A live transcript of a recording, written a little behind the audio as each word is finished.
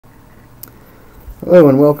Hello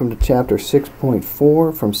and welcome to Chapter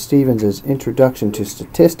 6.4 from Stevens' Introduction to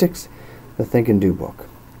Statistics, the Think and Do book.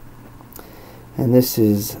 And this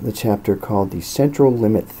is the chapter called the Central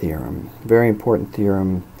Limit Theorem, a very important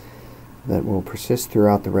theorem that will persist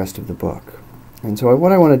throughout the rest of the book. And so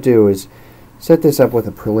what I want to do is set this up with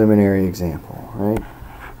a preliminary example, right?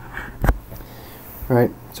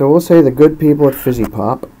 Alright, so we'll say the good people at Fizzy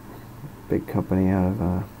Pop, big company out of,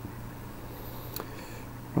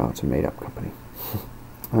 well, it's a made-up company.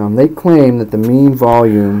 They claim that the mean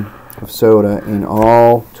volume of soda in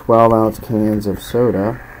all 12-ounce cans of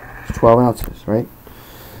soda is 12 ounces, right?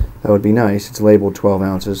 That would be nice. It's labeled 12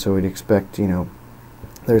 ounces, so we'd expect,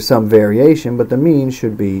 there's some variation, but the mean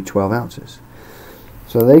should be 12 ounces.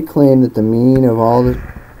 So they claim that the mean of all the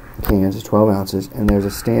cans is 12 ounces, and there's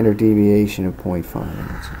a standard deviation of 0.5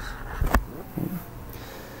 ounces.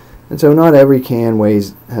 And so not every can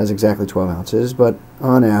has exactly 12 ounces, but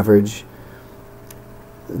on average,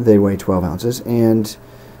 they weigh 12 ounces, and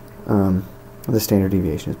the standard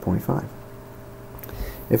deviation is 0.5.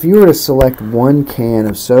 If you were to select one can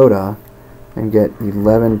of soda and get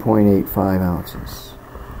 11.85 ounces,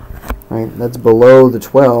 right, that's below the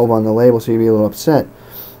 12 on the label, so you'd be a little upset.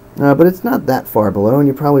 But it's not that far below, and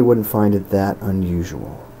you probably wouldn't find it that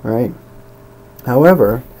unusual, right?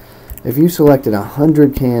 However, if you selected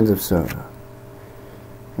 100 cans of soda,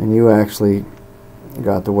 and you actually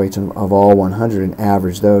got the weights of all 100 and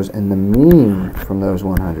averaged those, and the mean from those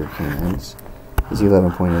 100 cans is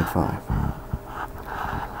 11.85.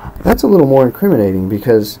 That's a little more incriminating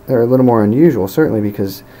because they're a little more unusual, certainly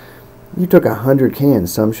because you took 100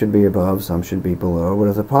 cans. Some should be above, some should be below, but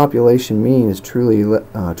if the population mean is truly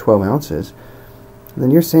 12 ounces, then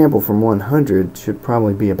your sample from 100 should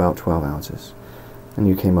probably be about 12 ounces, and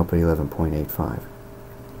you came up with 11.85.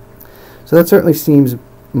 So that certainly seems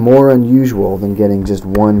more unusual than getting just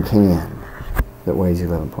one can that weighs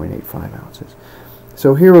 11.85 ounces.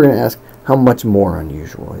 So here we're going to ask, how much more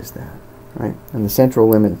unusual is that, right? And the central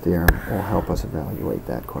limit theorem will help us evaluate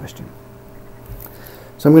that question.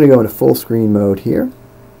 So I'm going to go into full screen mode here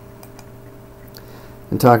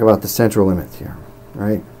and talk about the central limit theorem,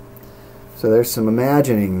 right? So there's some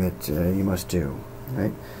imagining that you must do,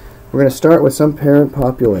 right? We're going to start with some parent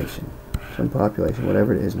population,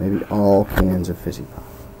 whatever it is, maybe all cans of Fizzy Pop.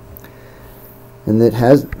 And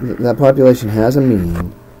that population has a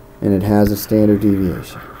mean, and it has a standard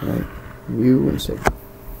deviation, right? U and sigma.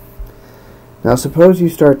 Now suppose you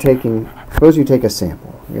take a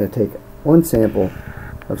sample. You're going to take one sample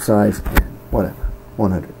of size n, whatever,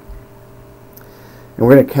 100. And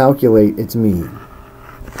we're going to calculate its mean.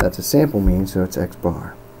 That's a sample mean, so it's x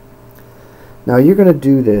bar. Now you're going to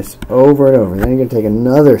do this over and over. Then you're going to take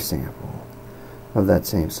another sample of that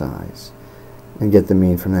same size and get the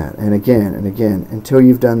mean from that, and again, until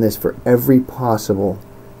you've done this for every possible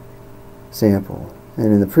sample. And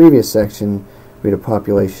in the previous section, we had a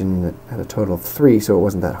population that had a total of 3, so it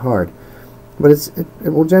wasn't that hard. But it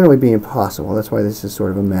will generally be impossible. That's why this is sort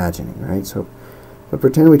of imagining, right? So, but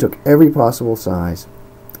pretend we took every possible size,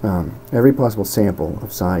 every possible sample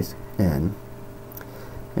of size n,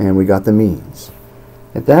 and we got the means.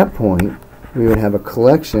 At that point, we would have a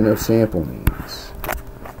collection of sample means.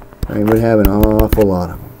 We would have an awful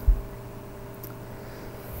lot of them.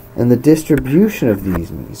 And the distribution of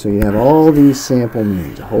these means, so you have all these sample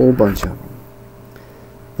means, a whole bunch of them.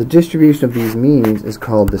 The distribution of these means is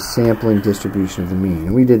called the sampling distribution of the mean.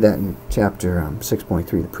 And we did that in chapter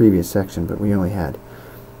 6.3, the previous section, but we only had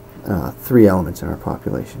 3 elements in our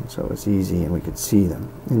population, so it's easy and we could see them.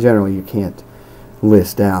 In general, you can't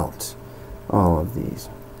list out all of these.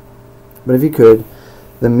 But if you could,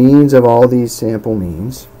 the means of all these sample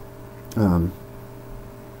means,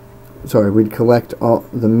 we'd collect all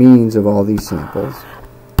the means of all these samples,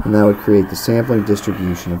 and that would create the sampling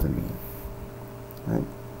distribution of the mean. Right?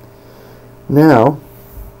 Now,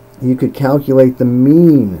 you could calculate the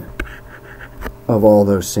mean of all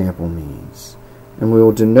those sample means, and we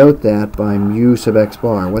will denote that by mu sub x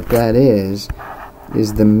bar. What that is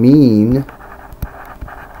the mean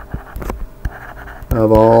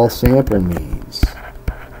of all sample means.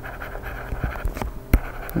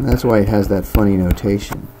 And that's why it has that funny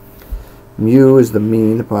notation. Mu is the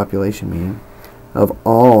mean, the population mean, of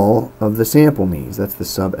all of the sample means. That's the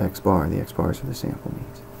sub x bar. The x bars are the sample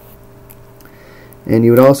means. And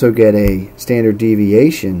you would also get a standard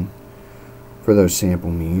deviation for those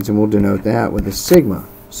sample means, and we'll denote that with a sigma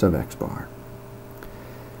sub x bar.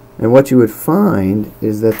 And what you would find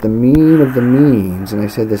is that the mean of the means, and I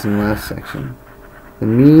said this in the last section, the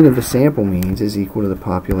mean of the sample means is equal to the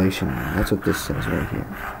population mean. That's what this says right here.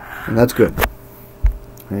 And that's good.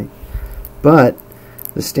 Right? But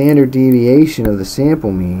the standard deviation of the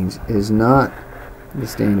sample means is not the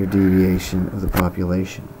standard deviation of the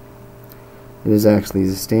population. It is actually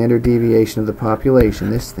the standard deviation of the population,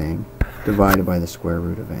 this thing, divided by the square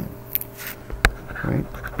root of n. Right?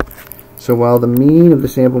 So while the mean of the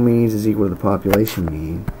sample means is equal to the population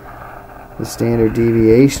mean, the standard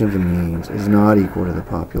deviation of the means is not equal to the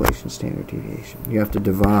population standard deviation. You have to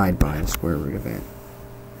divide by the square root of n.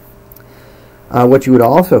 What you would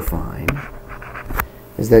also find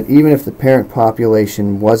is that even if the parent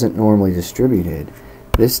population wasn't normally distributed,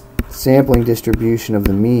 this sampling distribution of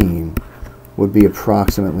the mean would be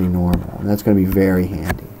approximately normal. And that's going to be very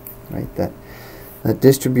handy. Right? That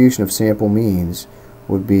distribution of sample means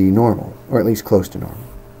would be normal, or at least close to normal.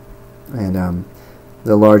 And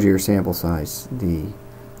the larger your sample size, the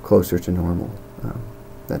closer to normal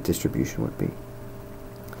that distribution would be.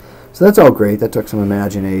 So that's all great. That took some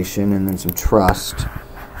imagination and then some trust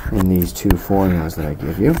in these two formulas that I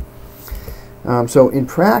give you. So in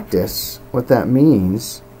practice, what that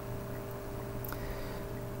means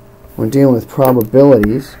when dealing with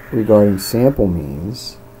probabilities regarding sample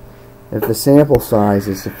means, if the sample size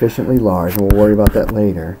is sufficiently large, and we'll worry about that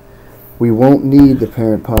later, we won't need the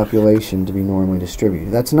parent population to be normally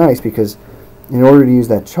distributed. That's nice because in order to use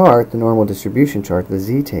that chart, the normal distribution chart, the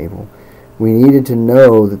z-table, we needed to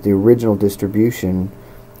know that the original distribution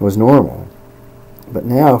was normal. But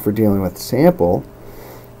now if we're dealing with sample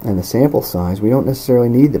and the sample size, we don't necessarily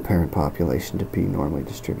need the parent population to be normally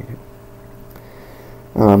distributed.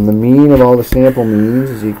 The mean of all the sample means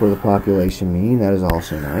is equal to the population mean. That is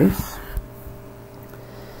also nice.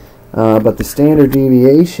 But the standard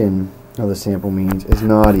deviation of the sample means is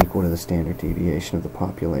not equal to the standard deviation of the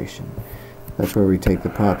population. That's where we take the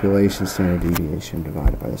population standard deviation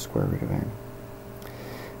divided by the square root of n.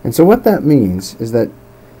 And so what that means is that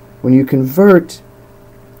when you convert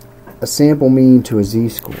a sample mean to a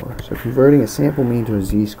z-score, so converting a sample mean to a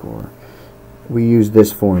z-score, we use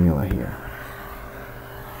this formula here.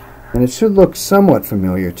 And it should look somewhat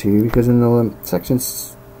familiar to you because in the section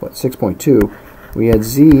 6.2 we had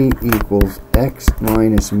z equals x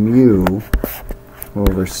minus mu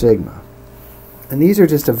over sigma. And these are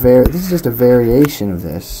just this is just a variation of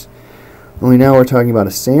this. Only now we're talking about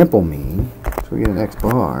a sample mean, so we get an x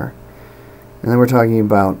bar, and then we're talking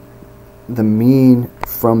about the mean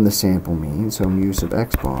from the sample mean, so mu sub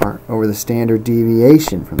x bar, over the standard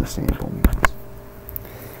deviation from the sample means.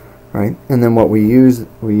 Right? And then what we use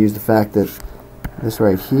the fact that this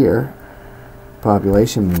right here,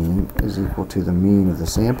 population mean, is equal to the mean of the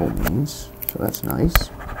sample means, so that's nice.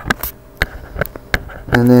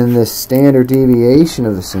 And then the standard deviation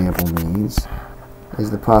of the sample means is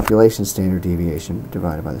the population standard deviation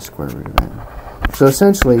divided by the square root of n. So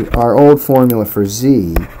essentially, our old formula for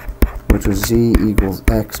z, which was z equals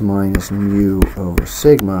x minus mu over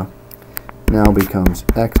sigma, now becomes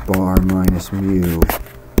x bar minus mu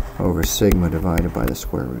over sigma divided by the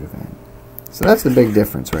square root of n. So that's the big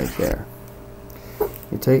difference right there.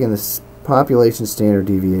 You're taking the population standard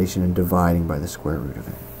deviation and dividing by the square root of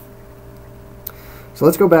n. So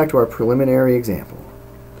let's go back to our preliminary example.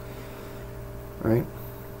 Right?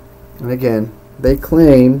 And again, they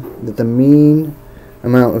claim that the mean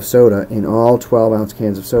amount of soda in all 12-ounce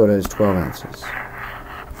cans of soda is 12 ounces.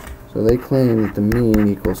 So they claim that the mean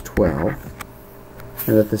equals 12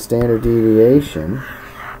 and that the standard deviation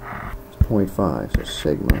is 0.5, so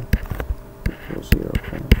sigma equals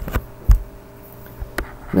 0.5.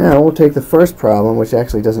 Now we'll take the first problem, which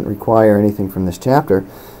actually doesn't require anything from this chapter.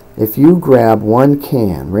 If you grab one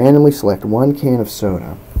can, randomly select one can of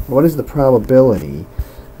soda, what is the probability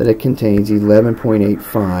that it contains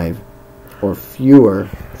 11.85 or fewer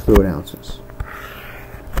fluid ounces?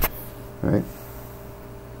 Right?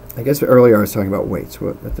 I guess earlier I was talking about weights.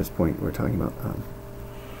 At this point we're talking about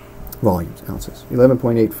volumes, ounces.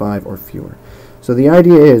 11.85 or fewer. So the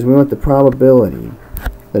idea is we want the probability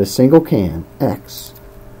that a single can, X,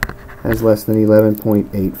 has less than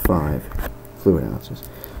 11.85 fluid ounces.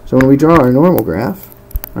 So when we draw our normal graph,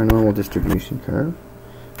 our normal distribution curve,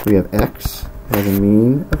 we have X has a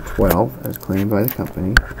mean of 12 as claimed by the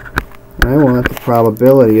company, and I want the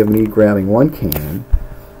probability of me grabbing one can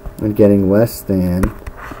and getting less than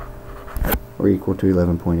or equal to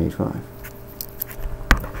 11.85.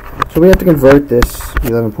 So we have to convert this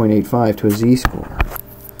 11.85 to a z-score.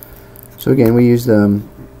 So again, we use the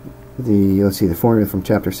formula from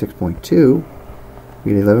chapter 6.2.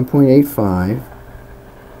 We get 11.85,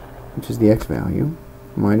 which is the x value,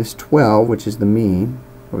 minus 12, which is the mean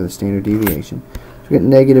over the standard deviation. So we get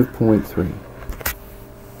negative 0.3.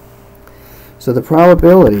 So the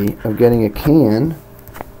probability of getting a can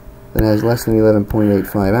that has less than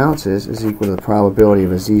 11.85 ounces is equal to the probability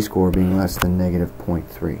of a z-score being less than negative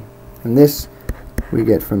 0.3. And this we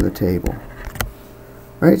get from the table.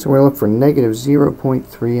 Alright, so we're going to look for negative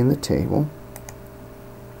 0.3 in the table.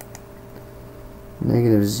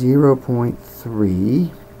 Negative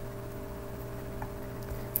 0.3,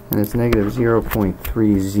 and it's negative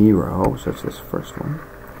 0.30, so it's this first one,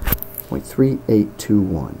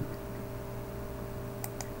 0.3821.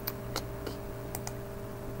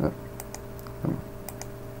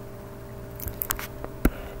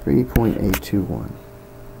 3.821.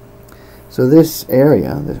 So this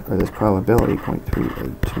area, or this probability,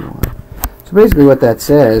 0.3821. So basically what that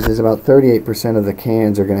says is about 38% of the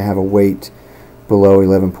cans are going to have a weight below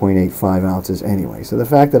 11.85 ounces anyway. So the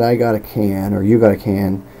fact that I got a can, or you got a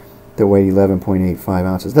can that weighed 11.85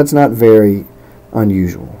 ounces, that's not very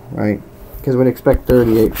unusual, right? Because we'd expect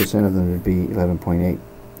 38% of them to be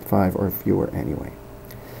 11.85 or fewer anyway.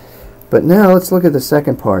 But now let's look at the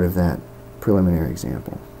second part of that preliminary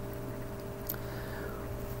example.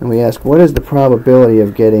 And we ask, what is the probability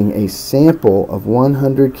of getting a sample of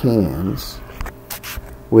 100 cans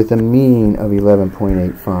with a mean of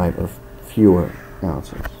 11.85 or fewer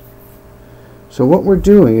ounces? So what we're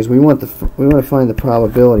doing is we want to find the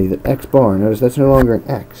probability that x bar, notice that's no longer an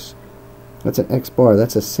x, that's an x bar,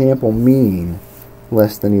 that's a sample mean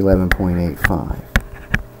less than 11.85.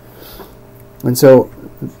 And so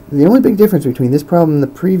the only big difference between this problem and the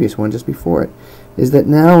previous one just before it is that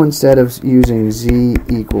now instead of using z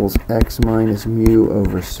equals x minus mu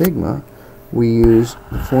over sigma, we use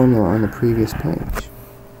the formula on the previous page.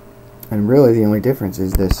 And really the only difference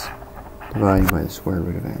is this dividing by the square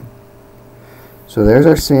root of n. So there's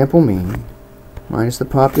our sample mean minus the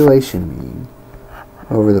population mean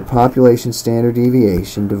over the population standard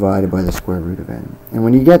deviation divided by the square root of n. And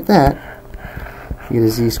when you get that, you get a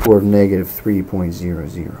z-score of negative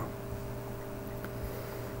 3.00.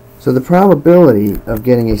 So the probability of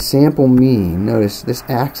getting a sample mean, notice this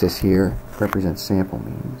axis here represents sample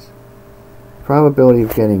means. Probability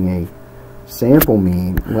of getting a sample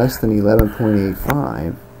mean less than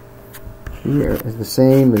 11.85 here is the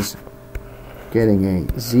same as getting a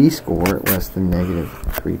z-score less than negative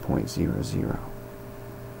 3.00.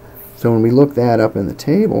 So when we look that up in the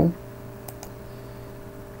table,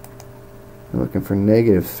 we're looking for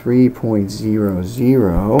negative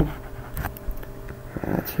 3.00.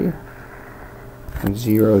 That's here. And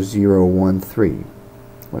 0.0013,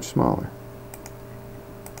 much smaller.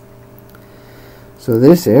 So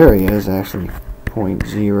this area is actually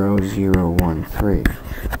 0.0013.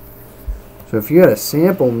 So if you had a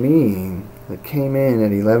sample mean that came in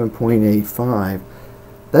at 11.85,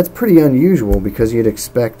 that's pretty unusual because you'd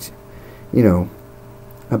expect, you know,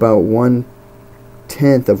 about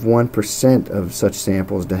 1/10 of 1% of such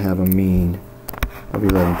samples to have a mean of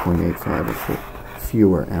 11.85 or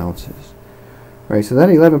fewer ounces. Right, so that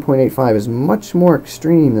 11.85 is much more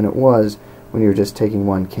extreme than it was when you were just taking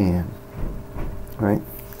one can. Right?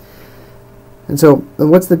 And so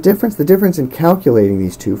what's the difference? The difference in calculating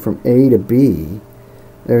these two from A to B,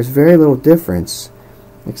 there's very little difference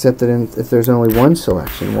except that if there's only one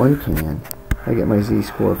selection, one can, I get my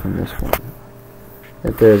z-score from this formula.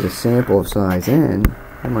 If there's a sample of size n,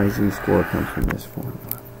 then my z-score comes from this formula.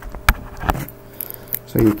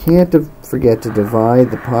 So you can't forget to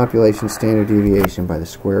divide the population standard deviation by the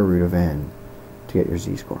square root of n to get your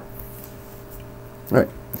z-score. Alright,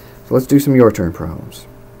 so let's do some your turn problems.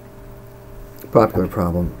 Popular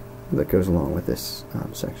problem that goes along with this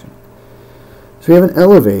section. So we have an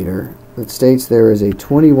elevator that states there is a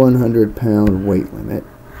 2,100 pound weight limit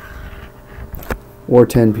or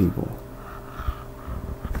 10 people.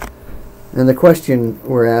 And the question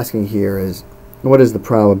we're asking here is, what is the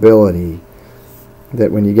probability that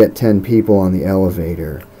when you get 10 people on the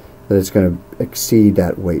elevator that it's going to exceed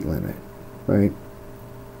that weight limit, right?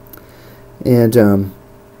 And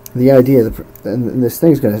the idea that this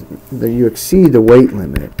thing's going to, that you exceed the weight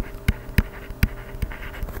limit.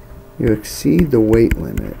 You exceed the weight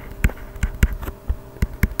limit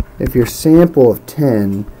if your sample of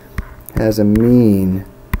 10 has a mean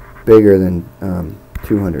bigger than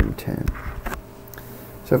 210.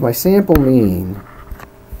 So if my sample mean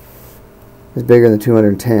is bigger than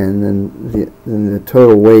 210, then the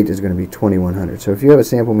total weight is going to be 2,100. So if you have a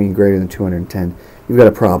sample mean greater than 210, you've got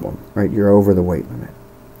a problem, right? You're over the weight limit.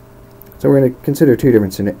 So we're going to consider two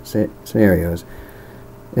different scenarios.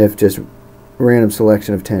 If just a random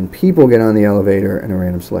selection of 10 people get on the elevator and a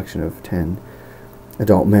random selection of 10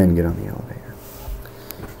 adult men get on the elevator.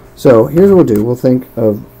 So here's what we'll do. We'll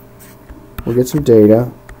get some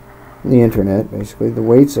data on the internet, basically. The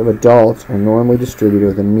weights of adults are normally distributed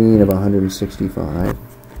with a mean of 165.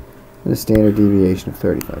 and a standard deviation of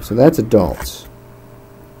 35. So that's adults,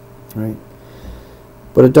 right?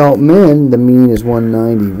 But adult men, the mean is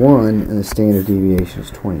 191 and the standard deviation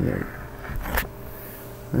is 28.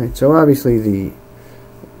 Right? So obviously the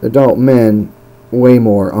adult men way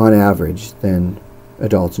more on average than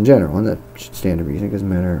adults in general, and that should stand to reason because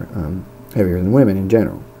men are heavier than women in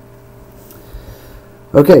general.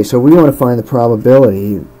 Okay, so we want to find the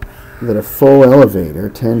probability that a full elevator,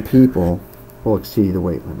 10 people, will exceed the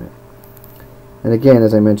weight limit. And again,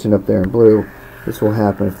 as I mentioned up there in blue, this will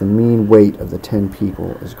happen if the mean weight of the 10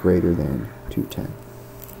 people is greater than 210.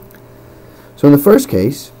 So in the first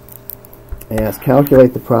case, I asked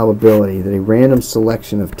calculate the probability that a random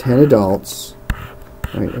selection of 10 adults,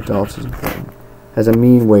 right, adults is important, has a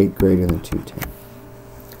mean weight greater than 210.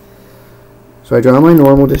 So I draw my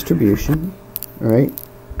normal distribution, right?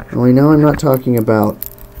 Only now I'm not talking about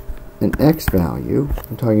an x value,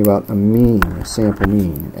 I'm talking about a mean, a sample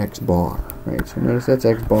mean, an x bar, right? So notice that's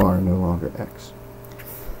x bar, no longer x.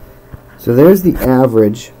 So there's the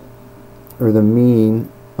average, or the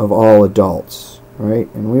mean, of all adults, right?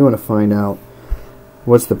 And we want to find out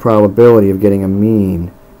what's the probability of getting a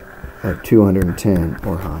mean at 210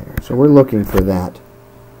 or higher. So we're looking for that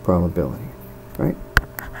probability, right?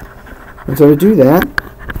 And so to do that,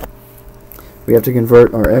 we have to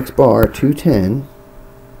convert our x bar 210,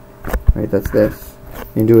 right, that's this,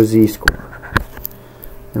 into a z-score.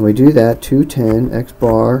 And we do that 210 x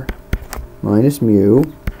bar minus mu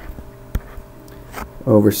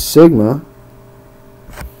over sigma,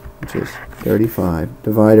 which is 35,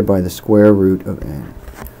 divided by the square root of n.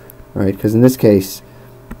 Right, because in this case,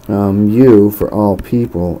 u for all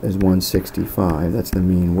people is 165. That's the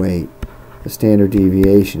mean weight. The standard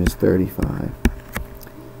deviation is 35.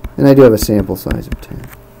 And I do have a sample size of 10.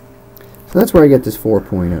 So that's where I get this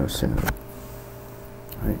 4.07.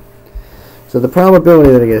 Right. So the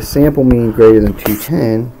probability that I get a sample mean greater than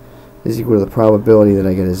 210 is equal to the probability that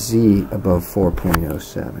I get a z above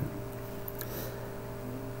 4.07.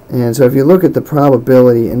 And so if you look at the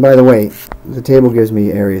probability, and by the way, the table gives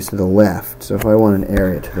me areas to the left. So if I want an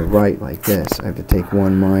area to the right like this, I have to take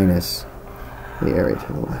 1 minus the area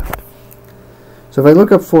to the left. So if I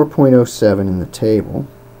look up 4.07 in the table,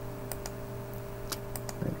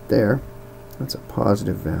 right there, that's a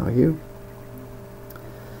positive value.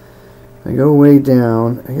 I go way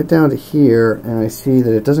down, I get down to here, and I see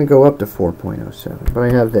that it doesn't go up to 4.07, but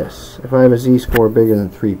I have this. If I have a z-score bigger than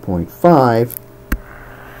 3.5,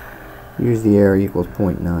 use the area equals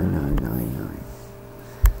 0.9999.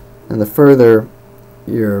 And the further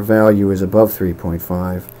your value is above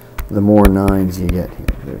 3.5, the more 9s you get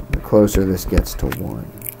here. The closer this gets to 1.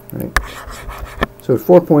 Right? So at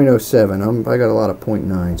 4.07, I got a lot of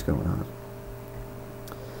 0.9s going on.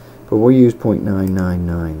 But we'll use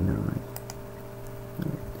 0.9999.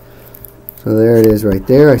 So there it is right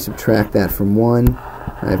there. I subtract that from 1.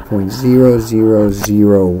 I have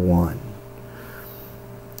 0.0001.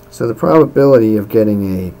 So the probability of getting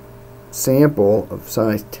a sample of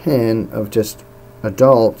size 10 of just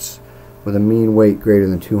adults with a mean weight greater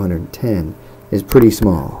than 210 is pretty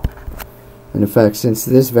small. And in fact, since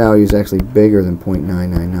this value is actually bigger than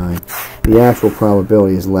 0.999, the actual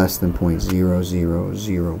probability is less than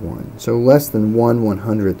 0.0001. So less than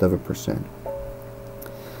 1/100th of a percent.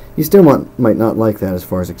 You still might not like that as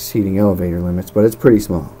far as exceeding elevator limits, but it's pretty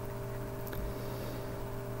small.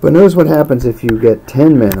 But notice what happens if you get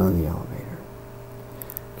 10 men on the elevator.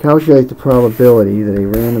 Calculate the probability that a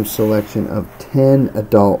random selection of 10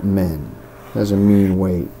 adult men has a mean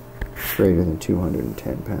weight greater than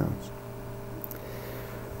 210 pounds.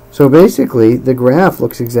 So basically, the graph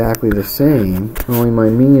looks exactly the same, only my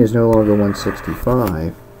mean is no longer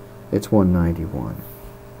 165, it's 191.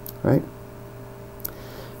 Right?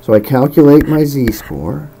 So I calculate my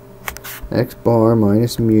z-score, x bar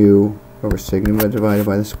minus mu over sigma divided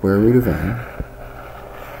by the square root of n.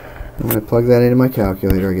 And when I plug that into my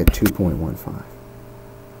calculator, I get 2.15.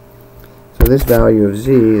 So this value of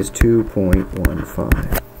z is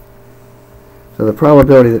 2.15. So the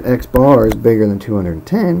probability that x bar is bigger than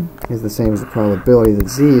 210 is the same as the probability that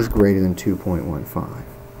z is greater than 2.15.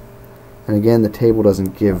 And again, the table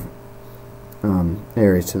doesn't give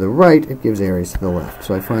areas to the right, it gives areas to the left.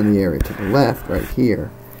 So I find the area to the left right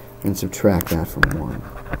here and subtract that from 1.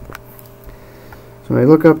 So when I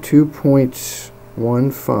look up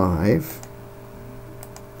 2.15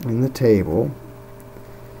 in the table,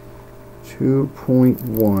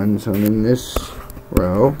 2.1, so I'm in this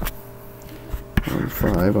row,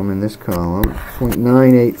 1.5, I'm in this column,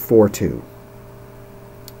 0.9842.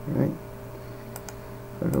 Right?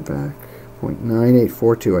 If I go back,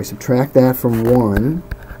 0.9842, I subtract that from 1,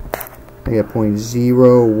 I get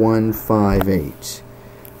 0.0158,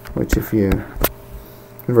 which if you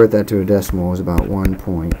convert that to a decimal is about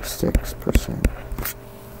 1.6%.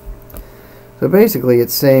 So basically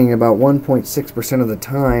it's saying about 1.6% of the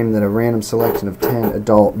time that a random selection of 10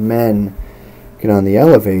 adult men get on the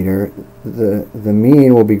elevator, the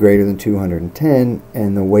mean will be greater than 210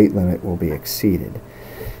 and the weight limit will be exceeded.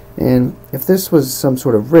 And if this was some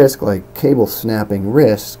sort of risk, like cable snapping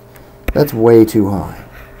risk, that's way too high.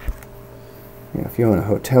 You know, if you own a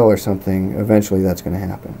hotel or something, eventually that's going to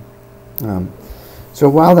happen. So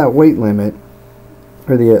while that weight limit,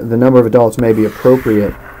 or the number of adults may be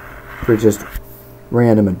appropriate for just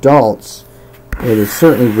random adults, it is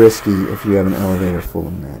certainly risky if you have an elevator full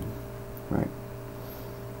of men. Right?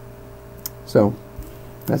 So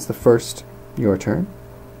that's the first your turn.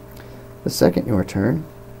 The second your turn.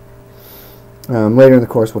 Later in the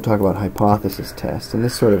course we'll talk about hypothesis tests, and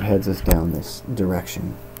this sort of heads us down this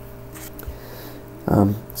direction.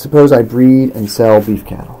 Suppose I breed and sell beef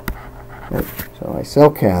cattle. Right? So I sell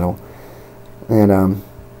cattle, and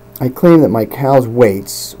I claim that my cows'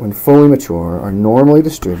 weights, when fully mature, are normally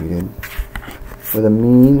distributed with a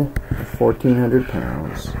mean of 1,400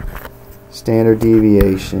 pounds, standard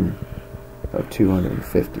deviation of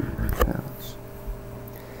 250 pounds.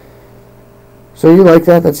 So you like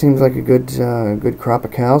that? That seems like a good crop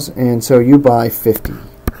of cows. And so you buy 50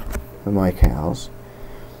 of my cows.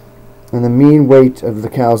 And the mean weight of the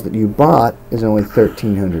cows that you bought is only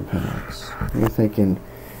 1,300 pounds. And you're thinking,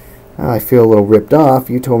 oh, I feel a little ripped off.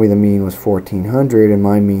 You told me the mean was 1,400 and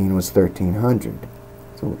my mean was 1,300.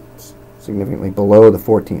 So it's significantly below the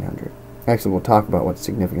 1,400. Actually, we'll talk about what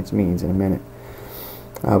significance means in a minute.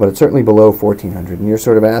 But it's certainly below 1,400. And you're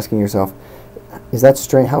sort of asking yourself, is that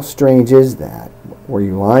strange? How strange is that? Were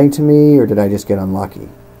you lying to me, or did I just get unlucky?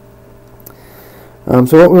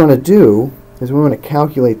 So what we want to do is we want to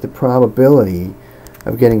calculate the probability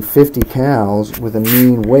of getting 50 cows with a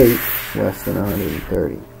mean weight less than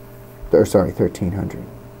 1,300.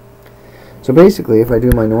 So basically, if I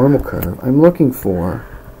do my normal curve, I'm looking for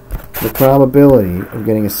the probability of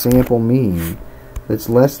getting a sample mean that's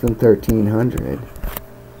less than 1,300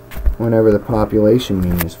 whenever the population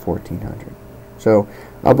mean is 1,400. So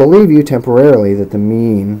I'll believe you temporarily that the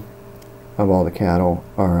mean of all the cattle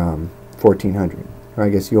are 1,400. Or I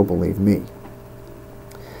guess you'll believe me.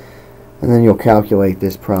 And then you'll calculate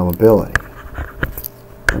this probability.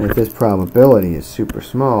 And if this probability is super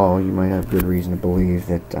small, you might have good reason to believe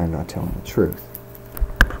that I'm not telling the truth.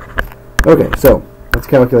 Okay, so let's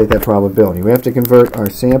calculate that probability. We have to convert our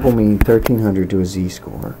sample mean 1,300 to a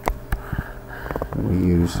z-score. And we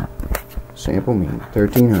use sample mean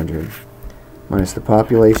 1,300 minus the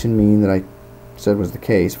population mean that I said was the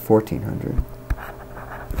case, 1,400.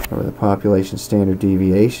 Over the population standard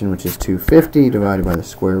deviation, which is 250, divided by the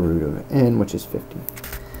square root of n, which is 50.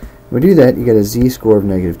 When we do that, you get a z-score of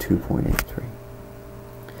negative 2.83.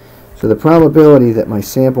 So the probability that my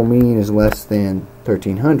sample mean is less than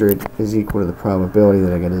 1,300 is equal to the probability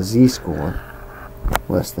that I get a z-score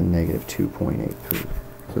less than negative 2.83.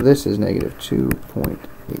 So this is negative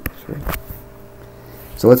 2.83.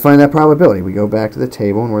 So let's find that probability. We go back to the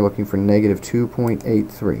table, and we're looking for negative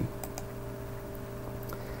 2.83.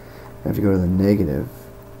 I have to go to the negative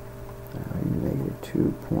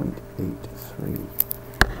 2.83.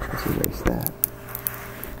 Let's erase that.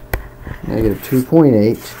 Negative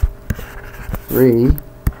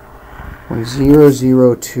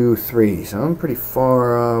 2.83.0023. So I'm pretty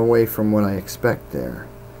far away from what I expect there.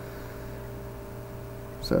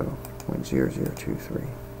 So 0.0023.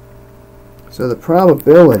 So the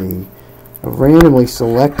probability of randomly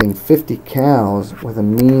selecting 50 cows with a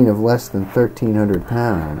mean of less than 1,300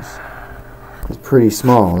 pounds is pretty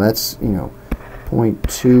small. That's,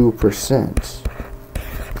 0.2%.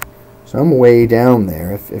 So I'm way down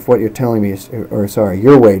there. If what you're telling me is, or sorry,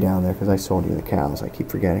 you're way down there because I sold you the cows. I keep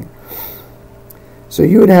forgetting. So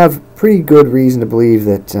you would have pretty good reason to believe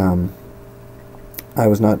that I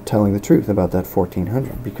was not telling the truth about that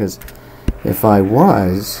 1,400, because if I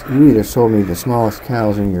was, you either sold me the smallest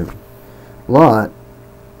cows in your lot,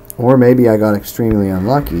 or maybe I got extremely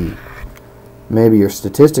unlucky. Maybe your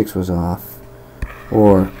statistics was off,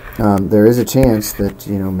 or there is a chance that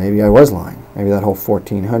maybe I was lying. Maybe that whole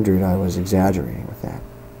 1,400 I was exaggerating with that.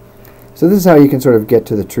 So this is how you can sort of get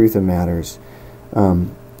to the truth of matters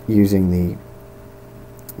using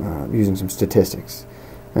some statistics,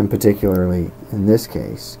 and particularly in this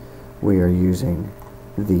case we are using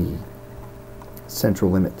the central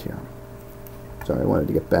limit theorem. Sorry, I wanted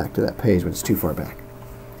to get back to that page, but it's too far back.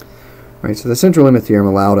 Right, so the central limit theorem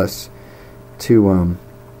allowed us to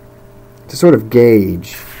sort of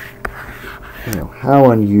gauge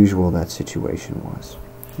how unusual that situation was.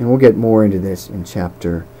 And we'll get more into this in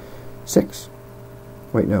chapter 6.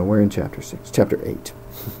 Wait, no, we're in chapter 6. Chapter 8.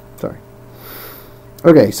 Sorry.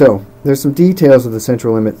 Okay, so there's some details of the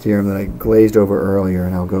central limit theorem that I glazed over earlier,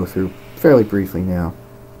 and I'll go through fairly briefly now.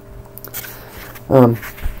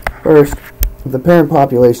 First, if the parent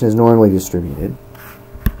population is normally distributed,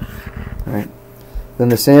 right, then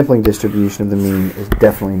the sampling distribution of the mean is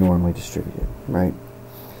definitely normally distributed, right?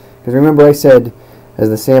 Because remember I said as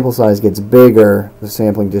the sample size gets bigger, the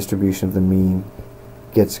sampling distribution of the mean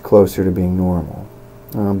gets closer to being normal.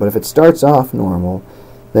 But if it starts off normal,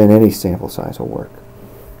 then any sample size will work.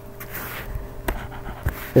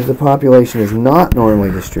 If the population is not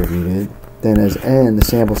normally distributed, then as n, the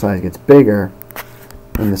sample size gets bigger,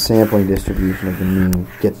 and the sampling distribution of the mean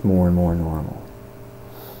gets more and more normal.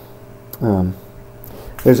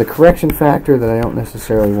 There's a correction factor that I don't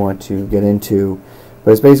necessarily want to get into,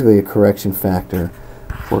 but it's basically a correction factor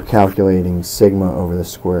for calculating sigma over the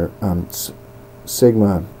square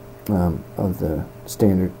sigma of the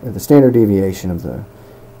standard deviation of the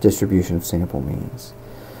distribution of sample means.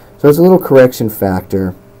 So it's a little correction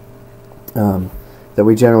factor that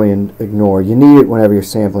we generally ignore. You need it whenever you're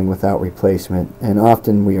sampling without replacement, and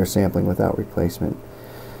often we are sampling without replacement.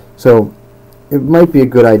 So it might be a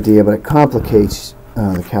good idea, but it complicates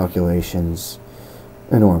the calculations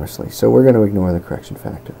enormously. So we're going to ignore the correction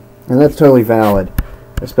factor. And that's totally valid,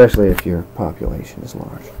 especially if your population is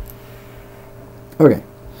large. Okay,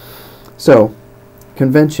 so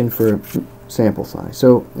convention for sample size.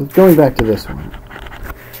 So going back to this one,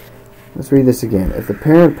 let's read this again. If the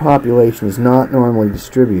parent population is not normally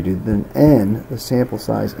distributed, then n, the sample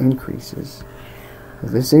size, increases.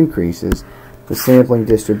 If this increases, the sampling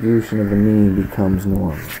distribution of the mean becomes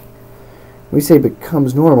normal. When we say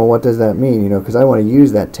becomes normal, what does that mean? Because I want to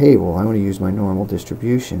use that table. I want to use my normal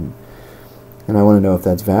distribution, and I want to know if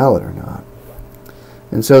that's valid or not.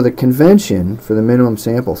 And so the convention for the minimum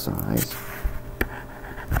sample size,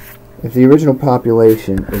 if the original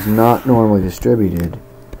population is not normally distributed,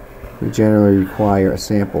 we generally require a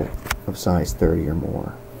sample of size 30 or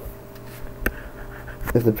more.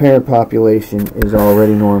 If the parent population is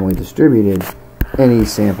already normally distributed, any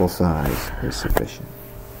sample size is sufficient.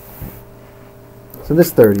 So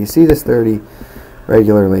this 30, you see this 30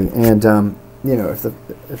 regularly, and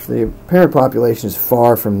if the parent population is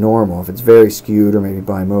far from normal, if it's very skewed or maybe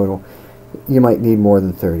bimodal, you might need more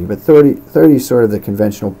than 30. But 30 is sort of the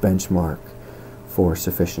conventional benchmark for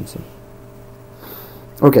sufficiency.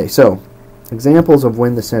 Okay, so examples of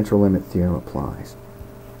when the central limit theorem applies.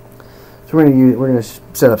 So we're going to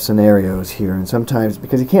set up scenarios here, and sometimes,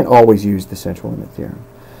 because you can't always use the central limit theorem,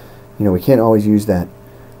 we can't always use that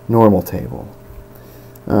normal table.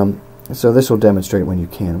 So this will demonstrate when you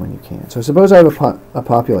can and when you can't. So suppose I have a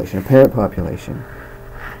population, a parent population,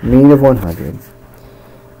 mean of 100,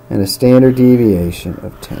 and a standard deviation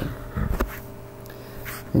of 10.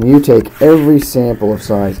 And you take every sample of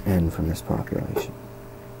size n from this population.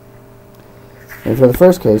 And for the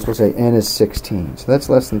first case, we'll say n is 16. So that's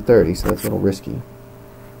less than 30, so that's a little risky.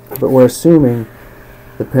 But we're assuming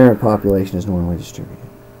the parent population is normally distributed.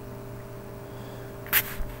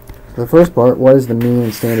 So the first part, what is the mean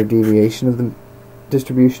and standard deviation of the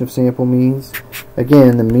distribution of sample means?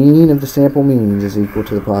 Again, the mean of the sample means is equal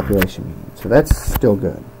to the population mean. So that's still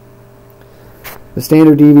good. The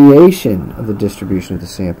standard deviation of the distribution of the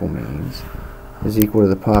sample means is equal to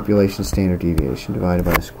the population standard deviation divided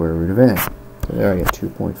by the square root of n. So there I get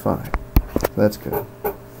 2.5. So that's good.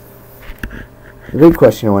 The big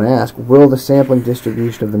question I want to ask, will the sampling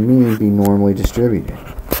distribution of the mean be normally distributed?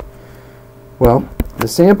 Well, the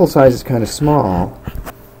sample size is kind of small,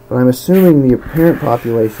 but I'm assuming the parent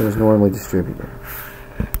population is normally distributed.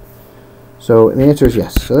 So the answer is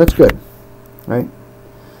yes. So that's good, right?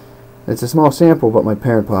 It's a small sample, but my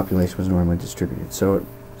parent population was normally distributed. So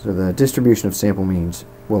the distribution of sample means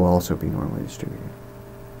will also be normally distributed.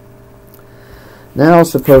 Now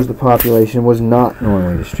suppose the population was not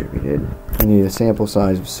normally distributed. I need a sample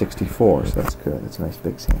size of 64, so that's good. That's a nice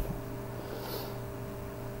big sample.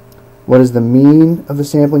 What is the mean of the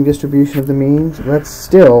sampling distribution of the means? That's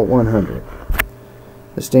still 100.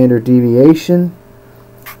 The standard deviation,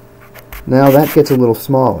 now that gets a little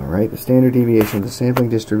smaller, right? The standard deviation of the sampling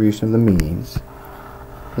distribution of the means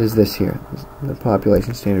is this here, the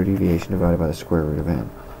population standard deviation divided by the square root of n.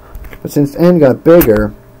 But since n got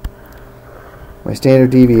bigger, my standard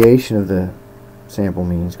deviation of the sample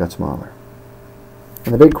means got smaller.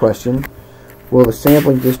 And the big question, will the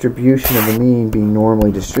sampling distribution of the mean be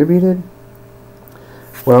normally distributed?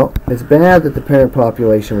 Well, it's bad that the parent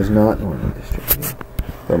population was not normally distributed,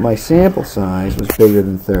 but my sample size was bigger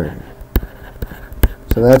than 30.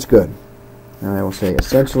 So that's good. And I will say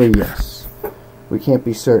essentially yes. We can't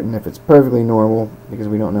be certain if it's perfectly normal because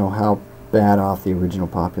we don't know how bad off the original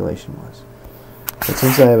population was. But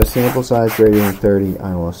since I have a sample size greater than 30,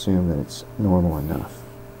 I will assume that it's normal enough.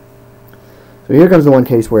 So here comes the one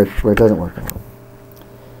case where it doesn't work out.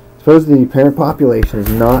 Suppose the parent population is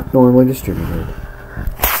not normally distributed,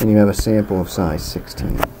 and you have a sample of size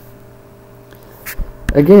 16.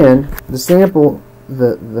 Again,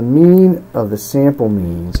 the mean of the sample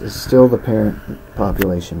means is still the parent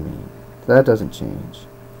population mean. That doesn't change.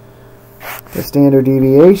 The standard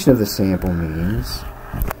deviation of the sample means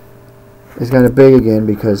is kind of big again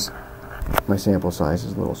because my sample size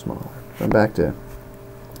is a little smaller. So I'm back to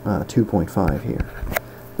 2.5 here.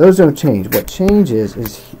 Those don't change. What changes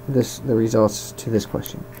is the results to this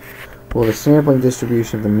question. Will the sampling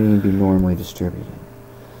distribution of the mean be normally distributed?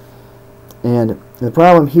 And the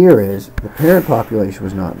problem here is the parent population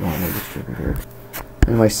was not normally distributed,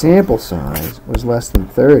 and my sample size was less than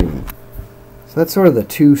 30. So that's sort of the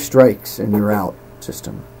two strikes and you're out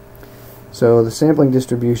system. So the sampling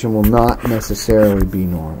distribution will not necessarily be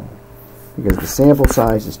normal because the sample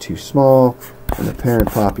size is too small and the parent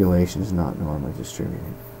population is not normally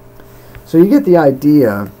distributed. So you get the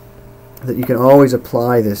idea that you can always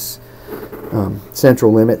apply this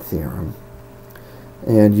central limit theorem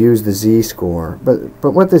and use the z-score.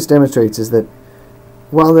 But what this demonstrates is that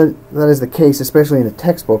while that is the case, especially in a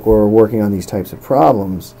textbook where we're working on these types of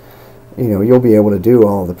problems, you'll be able to do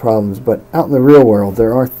all of the problems, but out in the real world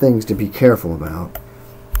there are things to be careful about.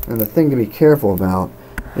 And the thing to be careful about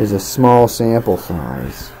is a small sample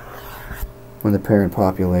size when the parent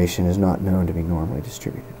population is not known to be normally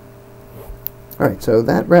distributed. Alright, so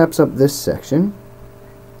that wraps up this section.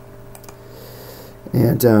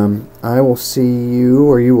 And I will see you,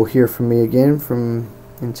 or you will hear from me again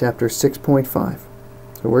in chapter 6.5.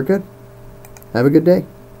 So we're good. Have a good day.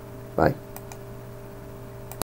 Bye.